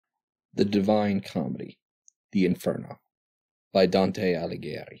The Divine Comedy, the Inferno, by Dante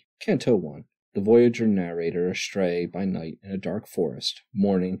Alighieri. Canto 1. The voyager narrator astray by night in a dark forest,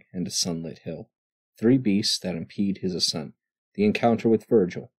 morning, and a sunlit hill. Three beasts that impede his ascent. The encounter with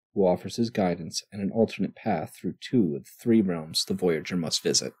Virgil, who offers his guidance and an alternate path through two of the three realms the voyager must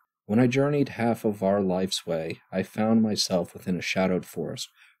visit. When I journeyed half of our life's way, I found myself within a shadowed forest,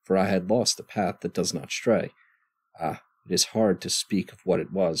 for I had lost the path that does not stray. Ah, it is hard to speak of what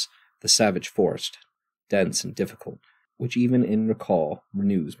it was. The savage forest, dense and difficult, which even in recall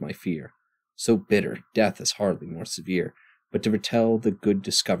renews my fear. So bitter, death is hardly more severe, but to retell the good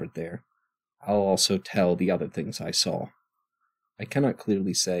discovered there, I'll also tell the other things I saw. I cannot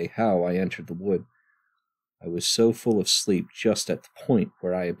clearly say how I entered the wood. I was so full of sleep just at the point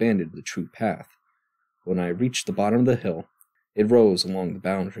where I abandoned the true path. When I reached the bottom of the hill, it rose along the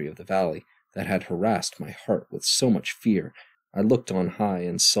boundary of the valley that had harassed my heart with so much fear. I looked on high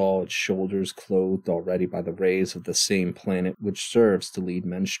and saw its shoulders clothed already by the rays of the same planet which serves to lead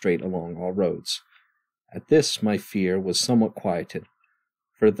men straight along all roads. At this my fear was somewhat quieted,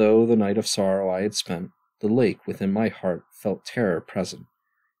 for though the night of sorrow I had spent, the lake within my heart felt terror present.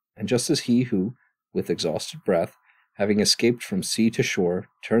 And just as he who, with exhausted breath, having escaped from sea to shore,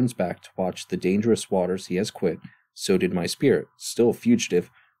 turns back to watch the dangerous waters he has quit, so did my spirit, still fugitive,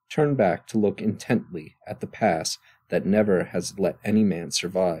 turn back to look intently at the pass that never has let any man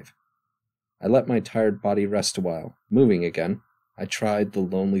survive. I let my tired body rest a while. Moving again, I tried the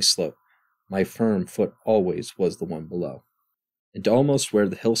lonely slope. My firm foot always was the one below. And almost where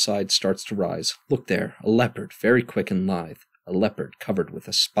the hillside starts to rise, look there, a leopard, very quick and lithe, a leopard covered with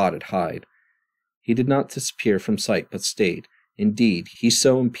a spotted hide. He did not disappear from sight, but stayed. Indeed, he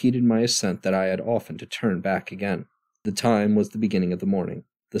so impeded my ascent that I had often to turn back again. The time was the beginning of the morning.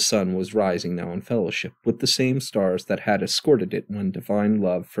 The sun was rising now in fellowship with the same stars that had escorted it when divine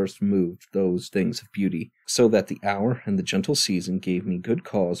love first moved those things of beauty, so that the hour and the gentle season gave me good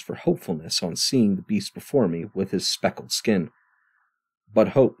cause for hopefulness on seeing the beast before me with his speckled skin. But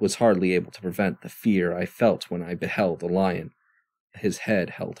hope was hardly able to prevent the fear I felt when I beheld a lion. His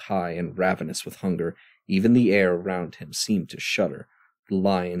head held high and ravenous with hunger. Even the air around him seemed to shudder. The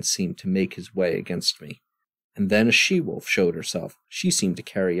lion seemed to make his way against me. And then a she-wolf showed herself. She seemed to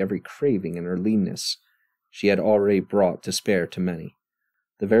carry every craving in her leanness. She had already brought despair to many.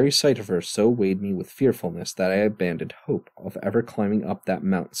 The very sight of her so weighed me with fearfulness that I abandoned hope of ever climbing up that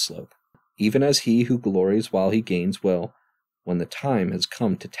mountain slope. Even as he who glories while he gains will, when the time has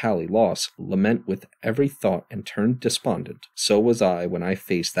come to tally loss, lament with every thought and turn despondent, so was I when I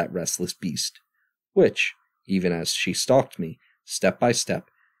faced that restless beast, which, even as she stalked me, step by step,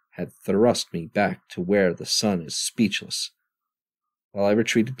 had thrust me back to where the sun is speechless. While I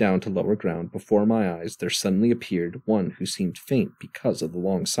retreated down to lower ground, before my eyes there suddenly appeared one who seemed faint because of the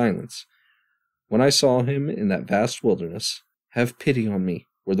long silence. When I saw him in that vast wilderness, "Have pity on me,"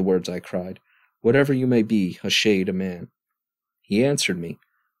 were the words I cried, "whatever you may be, a shade a man." He answered me,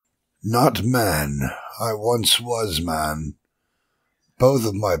 "Not man. I once was man. Both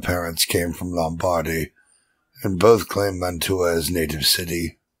of my parents came from Lombardy, and both claim Mantua as native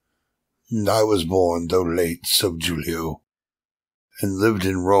city. And I was born, though late, sub Julio, and lived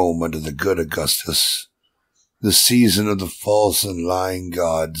in Rome under the good Augustus, the season of the false and lying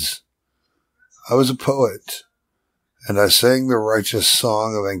gods. I was a poet, and I sang the righteous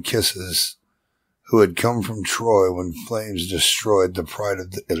song of Anchises, who had come from Troy when flames destroyed the pride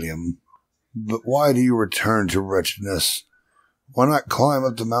of the Ilium. But why do you return to wretchedness? Why not climb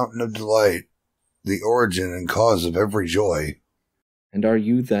up the mountain of delight, the origin and cause of every joy?" "And are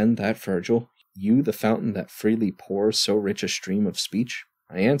you then that Virgil, you the fountain that freely pours so rich a stream of speech?"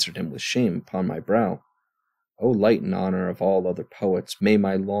 I answered him with shame upon my brow. "O light and honor of all other poets, may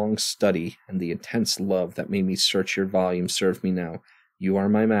my long study and the intense love that made me search your volume serve me now. You are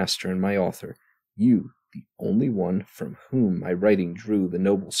my master and my author. You, the only one from whom my writing drew the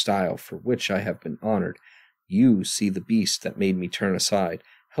noble style for which I have been honored. You see the beast that made me turn aside.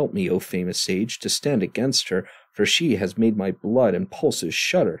 Help me, O famous sage, to stand against her, for she has made my blood and pulses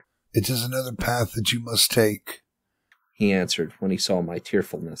shudder." "It is another path that you must take," he answered when he saw my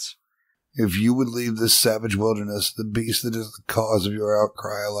tearfulness. "If you would leave this savage wilderness, the beast that is the cause of your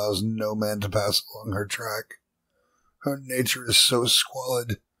outcry allows no man to pass along her track. Her nature is so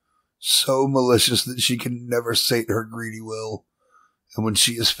squalid, so malicious that she can never sate her greedy will, and when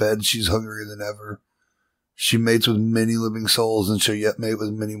she is fed, she is hungrier than ever. She mates with many living souls, and shall yet mate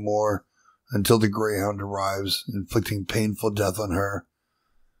with many more, until the greyhound arrives, inflicting painful death on her.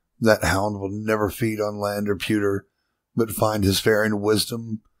 That hound will never feed on land or pewter, but find his fare in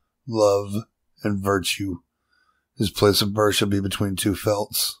wisdom, love, and virtue. His place of birth shall be between two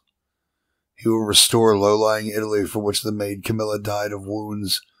felts. He will restore low-lying Italy, for which the maid Camilla died of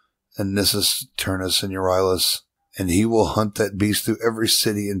wounds, and Nissus, Turnus, and Euryalus. And he will hunt that beast through every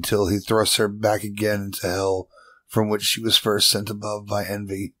city until he thrusts her back again into hell, from which she was first sent above by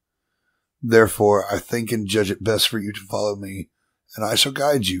envy. Therefore, I think and judge it best for you to follow me, and I shall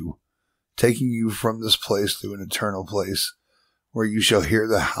guide you, taking you from this place to an eternal place, where you shall hear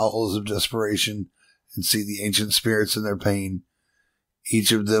the howls of desperation and see the ancient spirits in their pain.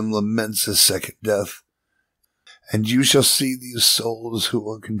 Each of them laments his second death. And you shall see these souls who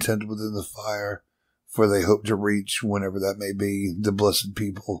are content within the fire, for they hope to reach, whenever that may be, the blessed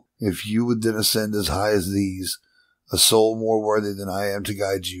people. If you would then ascend as high as these, a soul more worthy than I am to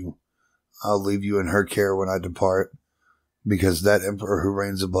guide you, I'll leave you in her care when I depart, because that emperor who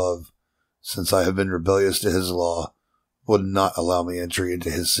reigns above, since I have been rebellious to his law, would not allow me entry into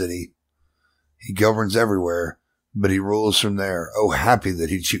his city. He governs everywhere, but he rules from there. Oh, happy that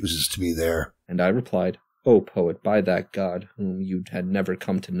he chooses to be there. And I replied, O poet, by that God whom you had never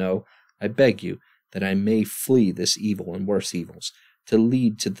come to know, I beg you, that I may flee this evil and worse evils, to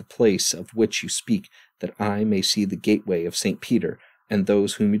lead to the place of which you speak, that I may see the gateway of St. Peter, and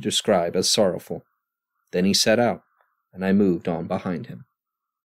those whom you describe as sorrowful. Then he set out, and I moved on behind him.